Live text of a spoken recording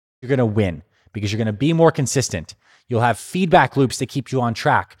you're going to win because you're going to be more consistent. You'll have feedback loops that keep you on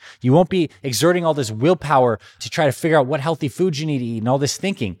track. You won't be exerting all this willpower to try to figure out what healthy foods you need to eat and all this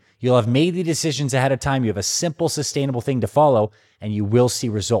thinking. You'll have made the decisions ahead of time. You have a simple, sustainable thing to follow, and you will see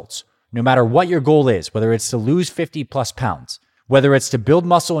results. No matter what your goal is, whether it's to lose 50 plus pounds, whether it's to build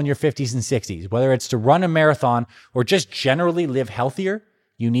muscle in your 50s and 60s, whether it's to run a marathon or just generally live healthier,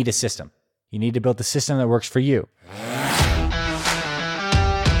 you need a system. You need to build the system that works for you.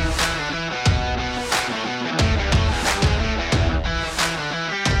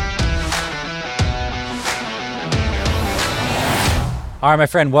 All right, my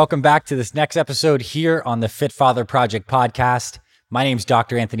friend, welcome back to this next episode here on the Fit Father Project podcast. My name's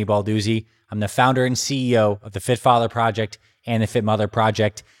Dr. Anthony Balduzzi. I'm the founder and CEO of the Fit Father Project and the Fit Mother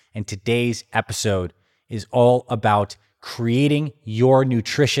Project. And today's episode is all about creating your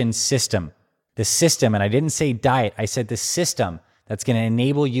nutrition system. The system, and I didn't say diet, I said the system that's going to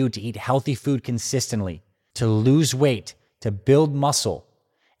enable you to eat healthy food consistently, to lose weight, to build muscle,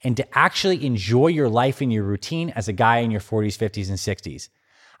 and to actually enjoy your life and your routine as a guy in your 40s, 50s, and 60s.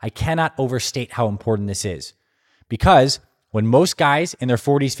 I cannot overstate how important this is. Because when most guys in their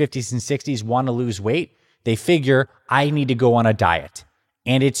 40s, 50s, and 60s want to lose weight, they figure, I need to go on a diet.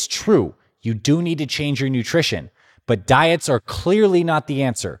 And it's true. You do need to change your nutrition. But diets are clearly not the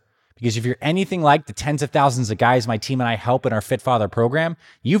answer. Because if you're anything like the tens of thousands of guys my team and I help in our Fit Father program,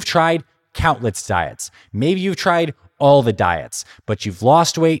 you've tried countless diets. Maybe you've tried all the diets, but you've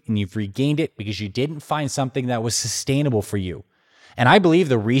lost weight and you've regained it because you didn't find something that was sustainable for you. And I believe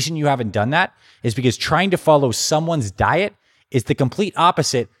the reason you haven't done that is because trying to follow someone's diet is the complete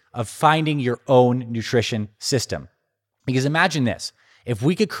opposite of finding your own nutrition system. Because imagine this, if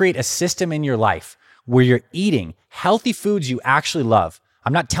we could create a system in your life where you're eating healthy foods you actually love.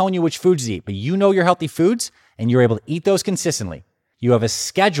 I'm not telling you which foods to eat, but you know your healthy foods and you're able to eat those consistently. You have a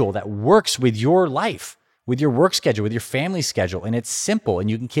schedule that works with your life, with your work schedule, with your family schedule, and it's simple and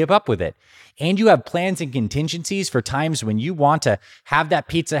you can keep up with it. And you have plans and contingencies for times when you want to have that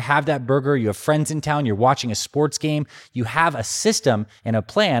pizza, have that burger, you have friends in town, you're watching a sports game. You have a system and a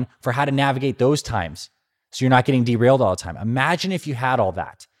plan for how to navigate those times so you're not getting derailed all the time. Imagine if you had all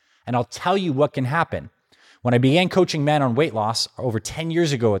that. And I'll tell you what can happen. When I began coaching men on weight loss over 10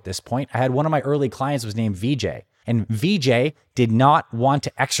 years ago at this point, I had one of my early clients was named VJ. And VJ did not want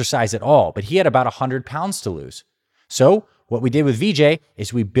to exercise at all, but he had about 100 pounds to lose. So what we did with VJ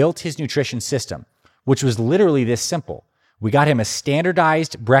is we built his nutrition system, which was literally this simple. We got him a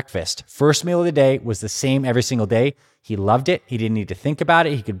standardized breakfast. First meal of the day was the same every single day. He loved it. He didn't need to think about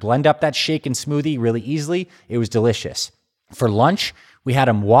it. He could blend up that shake and smoothie really easily. It was delicious. For lunch, we had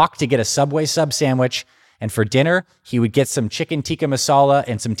him walk to get a Subway sub sandwich. And for dinner, he would get some chicken tikka masala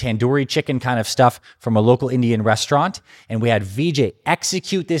and some tandoori chicken kind of stuff from a local Indian restaurant. And we had VJ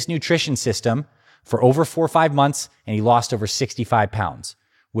execute this nutrition system for over 4 or 5 months, and he lost over 65 pounds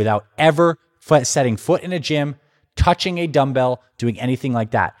without ever setting foot in a gym, touching a dumbbell, doing anything like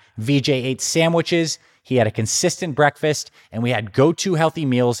that. VJ ate sandwiches, he had a consistent breakfast, and we had go-to healthy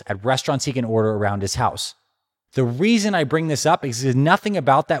meals at restaurants he can order around his house. The reason I bring this up is because nothing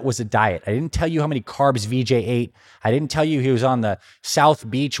about that was a diet. I didn't tell you how many carbs VJ ate. I didn't tell you he was on the South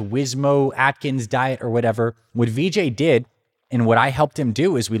Beach Wismo Atkins diet or whatever. What VJ did and what I helped him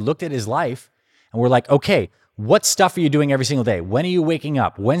do is we looked at his life and we're like, okay, what stuff are you doing every single day? When are you waking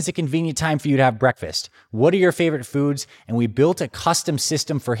up? When's the convenient time for you to have breakfast? What are your favorite foods? And we built a custom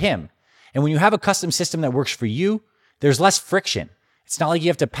system for him. And when you have a custom system that works for you, there's less friction. It's not like you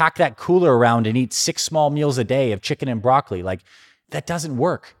have to pack that cooler around and eat 6 small meals a day of chicken and broccoli. Like, that doesn't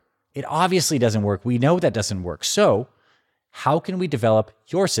work. It obviously doesn't work. We know that doesn't work. So how can we develop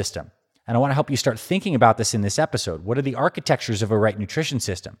your system? And I want to help you start thinking about this in this episode. What are the architectures of a right nutrition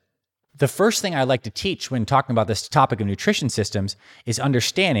system? The first thing I like to teach when talking about this topic of nutrition systems is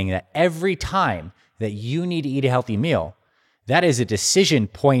understanding that every time that you need to eat a healthy meal, that is a decision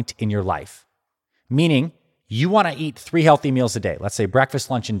point in your life. Meaning, you want to eat 3 healthy meals a day. Let's say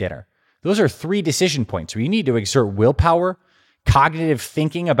breakfast, lunch, and dinner. Those are 3 decision points where you need to exert willpower, cognitive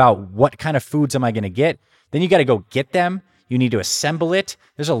thinking about what kind of foods am I going to get. Then you got to go get them. You need to assemble it.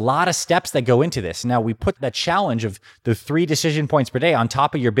 There's a lot of steps that go into this. Now we put that challenge of the 3 decision points per day on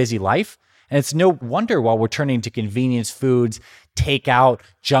top of your busy life. And it's no wonder why we're turning to convenience foods, takeout,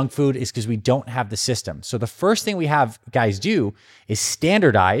 junk food is because we don't have the system. So the first thing we have guys do is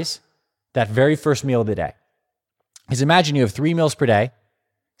standardize that very first meal of the day. Because imagine you have 3 meals per day,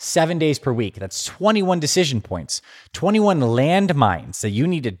 7 days per week. That's 21 decision points, 21 landmines that you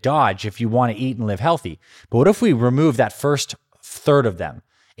need to dodge if you want to eat and live healthy. But what if we remove that first third of them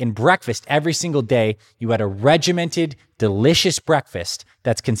In breakfast every single day, you had a regimented, delicious breakfast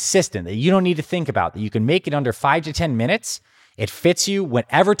that's consistent, that you don't need to think about, that you can make it under 5 to 10 minutes. It fits you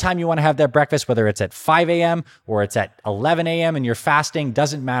whenever time you want to have that breakfast, whether it's at 5 a.m. or it's at 11 a.m. and you're fasting,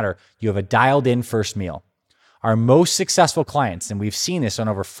 doesn't matter. You have a dialed in first meal. Our most successful clients, and we've seen this on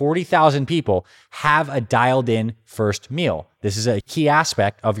over 40,000 people, have a dialed in first meal. This is a key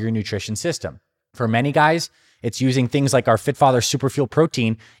aspect of your nutrition system. For many guys, it's using things like our FitFather Superfuel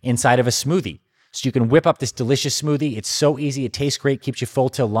protein inside of a smoothie. So you can whip up this delicious smoothie. It's so easy. It tastes great, keeps you full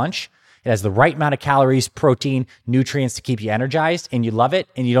till lunch. It has the right amount of calories, protein, nutrients to keep you energized, and you love it,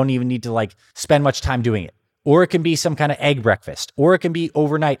 and you don't even need to spend much time doing it. Or it can be some kind of egg breakfast, or it can be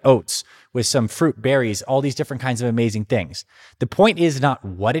overnight oats with some fruit, berries, all these different kinds of amazing things. The point is not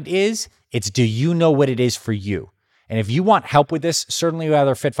what it is, it's do you know what it is for you? And if you want help with this, certainly we have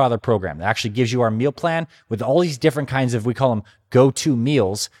our FitFather program that actually gives you our meal plan with all these different kinds of, we call them go-to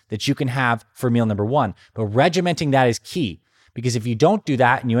meals that you can have for meal number one. But regimenting that is key, because if you don't do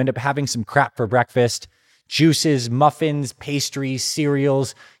that and you end up having some crap for breakfast, juices, muffins, pastries,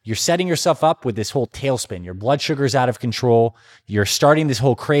 cereals, you're setting yourself up with this whole tailspin. Your blood sugar's out of control. You're starting this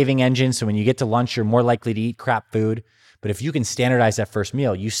whole craving engine. So when you get to lunch, you're more likely to eat crap food. But if you can standardize that first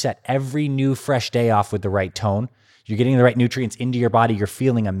meal, you set every new fresh day off with the right tone. You're getting the right nutrients into your body. You're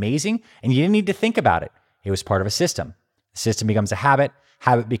feeling amazing. And you didn't need to think about it. It was part of a system. The system becomes a habit.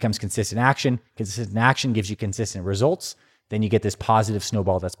 Habit becomes consistent action. Consistent action gives you consistent results. Then you get this positive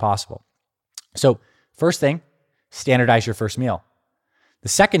snowball that's possible. So first thing, standardize your first meal. The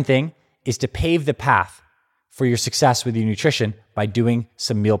second thing is to pave the path for your success with your nutrition by doing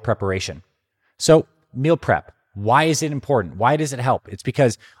some meal preparation. So meal prep, why is it important? Why does it help? It's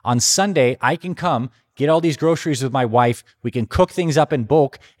because on Sunday, I can come, get all these groceries with my wife, we can cook things up in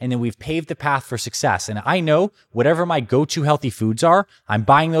bulk, and then we've paved the path for success. And I know whatever my go-to healthy foods are, I'm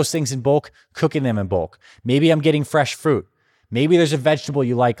buying those things in bulk, cooking them in bulk. Maybe I'm getting fresh fruit. Maybe there's a vegetable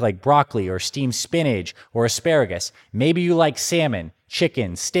you like broccoli or steamed spinach or asparagus. Maybe you like salmon,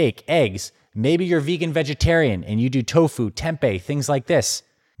 chicken, steak, eggs. Maybe you're vegan vegetarian and you do tofu, tempeh, things like this.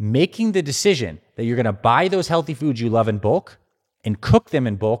 Making the decision that you're going to buy those healthy foods you love in bulk and cook them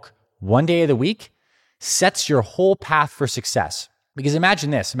in bulk one day of the week sets your whole path for success. Because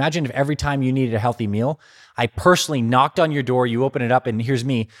imagine this. Imagine if every time you needed a healthy meal, I personally knocked on your door, you open it up, and here's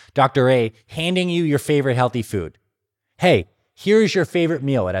me, Dr. A, handing you your favorite healthy food. Hey, here's your favorite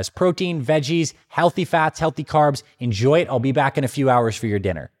meal. It has protein, veggies, healthy fats, healthy carbs. Enjoy it. I'll be back in a few hours for your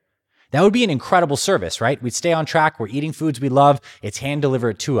dinner. That would be an incredible service, right? We'd stay on track. We're eating foods we love. It's hand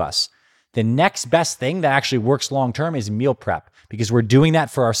delivered to us. The next best thing that actually works long-term is meal prep, because we're doing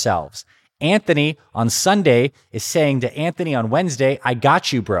that for ourselves. Anthony on Sunday is saying to Anthony on Wednesday, I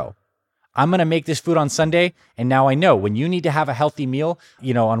got you, bro. I'm going to make this food on Sunday. And now I know when you need to have a healthy meal,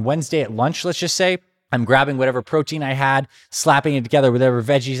 on Wednesday at lunch, let's just say, I'm grabbing whatever protein I had, slapping it together with whatever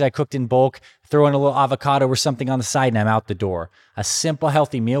veggies I cooked in bulk, throwing a little avocado or something on the side, and I'm out the door. A simple,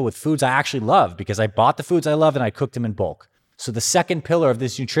 healthy meal with foods I actually love because I bought the foods I love and I cooked them in bulk. So the second pillar of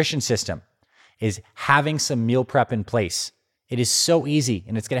this nutrition system is having some meal prep in place. It is so easy,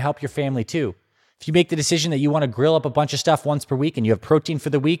 and it's going to help your family too. If you make the decision that you want to grill up a bunch of stuff once per week and you have protein for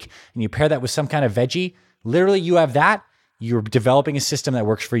the week and you pair that with some kind of veggie, literally you have that, you're developing a system that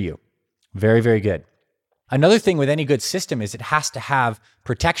works for you. Very, very good. Another thing with any good system is it has to have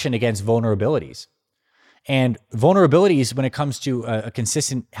protection against vulnerabilities. And vulnerabilities when it comes to a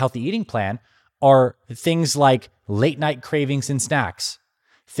consistent healthy eating plan are things like late night cravings and snacks.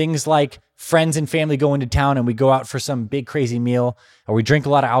 Things like friends and family go into town and we go out for some big crazy meal, or we drink a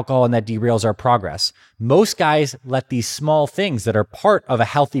lot of alcohol and that derails our progress. Most guys let these small things that are part of a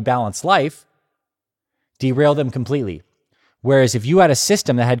healthy, balanced life derail them completely. Whereas if you had a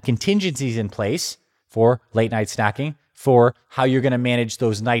system that had contingencies in place for late night snacking, for how you're going to manage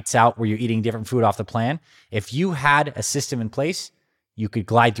those nights out where you're eating different food off the plan, if you had a system in place, you could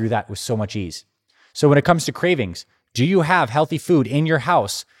glide through that with so much ease. So when it comes to cravings, do you have healthy food in your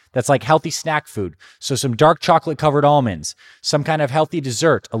house that's like healthy snack food? So some dark chocolate covered almonds, some kind of healthy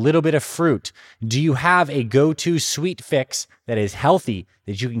dessert, a little bit of fruit. Do you have a go-to sweet fix that is healthy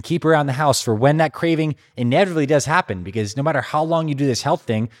that you can keep around the house for when that craving inevitably does happen? Because no matter how long you do this health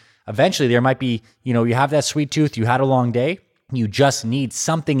thing, eventually there might be, you have that sweet tooth, you had a long day, you just need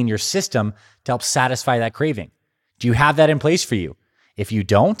something in your system to help satisfy that craving. Do you have that in place for you? If you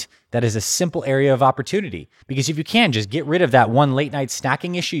don't, that is a simple area of opportunity, because if you can just get rid of that one late night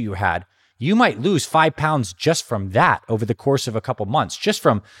snacking issue you had, you might lose 5 pounds just from that over the course of a couple months, just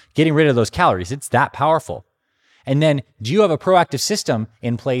from getting rid of those calories. It's that powerful. And then do you have a proactive system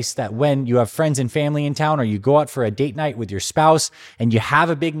in place that when you have friends and family in town or you go out for a date night with your spouse and you have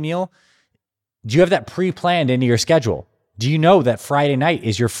a big meal, do you have that pre-planned into your schedule? Do you know that Friday night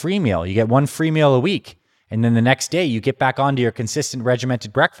is your free meal? You get one free meal a week. And then the next day you get back onto your consistent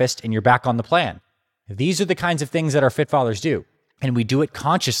regimented breakfast and you're back on the plan. These are the kinds of things that our Fit Fathers do. And we do it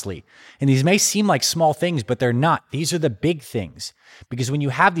consciously. And these may seem like small things, but they're not. These are the big things. Because when you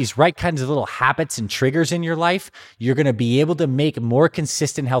have these right kinds of little habits and triggers in your life, you're going to be able to make more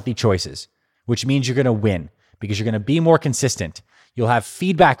consistent, healthy choices, which means you're going to win because you're going to be more consistent. You'll have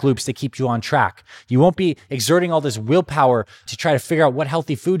feedback loops that keep you on track. You won't be exerting all this willpower to try to figure out what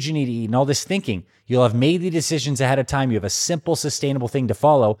healthy foods you need to eat and all this thinking. You'll have made the decisions ahead of time. You have a simple, sustainable thing to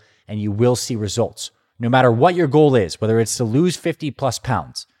follow, and you will see results. No matter what your goal is, whether it's to lose 50 plus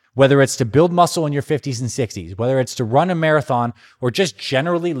pounds, whether it's to build muscle in your 50s and 60s, whether it's to run a marathon or just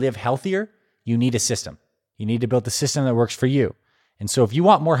generally live healthier, you need a system. You need to build the system that works for you. And so if you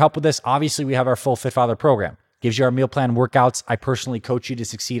want more help with this, obviously we have our full Fit Father program. Gives you our meal plan workouts. I personally coach you to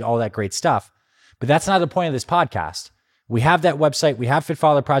succeed, all that great stuff. But that's not the point of this podcast. We have that website. We have Fit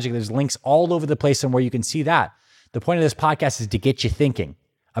Father Project. There's links all over the place on where you can see that. The point of this podcast is to get you thinking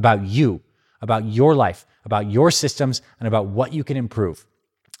about you, about your life, about your systems, and about what you can improve.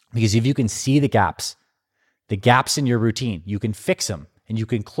 Because if you can see the gaps in your routine, you can fix them and you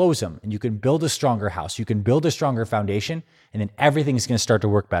can close them and you can build a stronger house. You can build a stronger foundation, and then everything is going to start to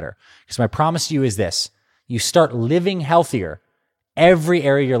work better. Because my promise to you is this: you start living healthier, every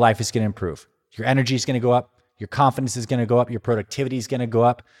area of your life is going to improve. Your energy is going to go up. Your confidence is going to go up. Your productivity is going to go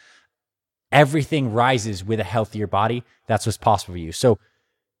up. Everything rises with a healthier body. That's what's possible for you. So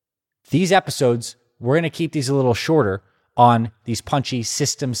these episodes, we're going to keep these a little shorter on these punchy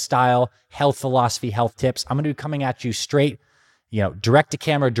system style health philosophy, health tips. I'm going to be coming at you straight, direct to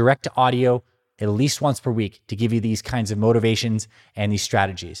camera, direct to audio, at least once per week to give you these kinds of motivations and these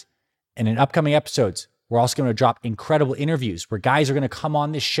strategies. And in upcoming episodes, we're also going to drop incredible interviews where guys are going to come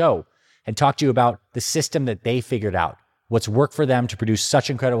on this show and talk to you about the system that they figured out, what's worked for them to produce such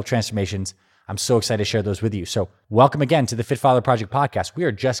incredible transformations. I'm so excited to share those with you. So welcome again to the Fit Father Project podcast. We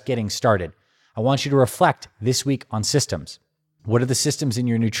are just getting started. I want you to reflect this week on systems. What are the systems in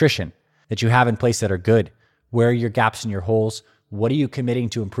your nutrition that you have in place that are good? Where are your gaps and your holes? What are you committing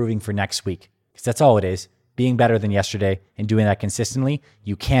to improving for next week? Because that's all it is. Being better than yesterday and doing that consistently,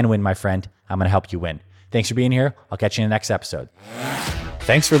 you can win, my friend. I'm going to help you win. Thanks for being here. I'll catch you in the next episode.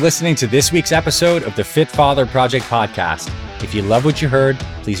 Thanks for listening to this week's episode of the Fit Father Project podcast. If you love what you heard,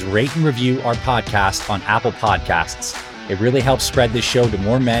 please rate and review our podcast on Apple Podcasts. It really helps spread this show to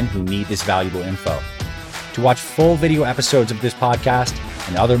more men who need this valuable info. To watch full video episodes of this podcast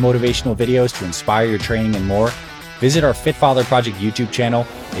and other motivational videos to inspire your training and more, visit our Fit Father Project YouTube channel.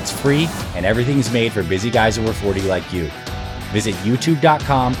 It's free and everything is made for busy guys over 40 like you. Visit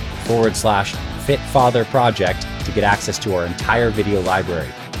youtube.com/Fit Father Project to get access to our entire video library.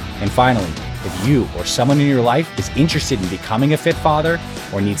 And finally, if you or someone in your life is interested in becoming a fit father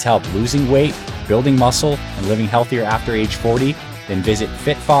or needs help losing weight, building muscle, and living healthier after age 40, then visit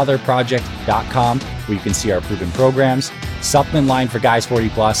fitfatherproject.com where you can see our proven programs, supplement line for guys 40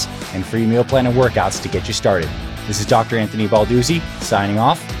 plus, and free meal plan and workouts to get you started. This is Dr. Anthony Balduzzi signing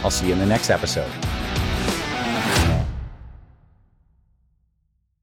off. I'll see you in the next episode.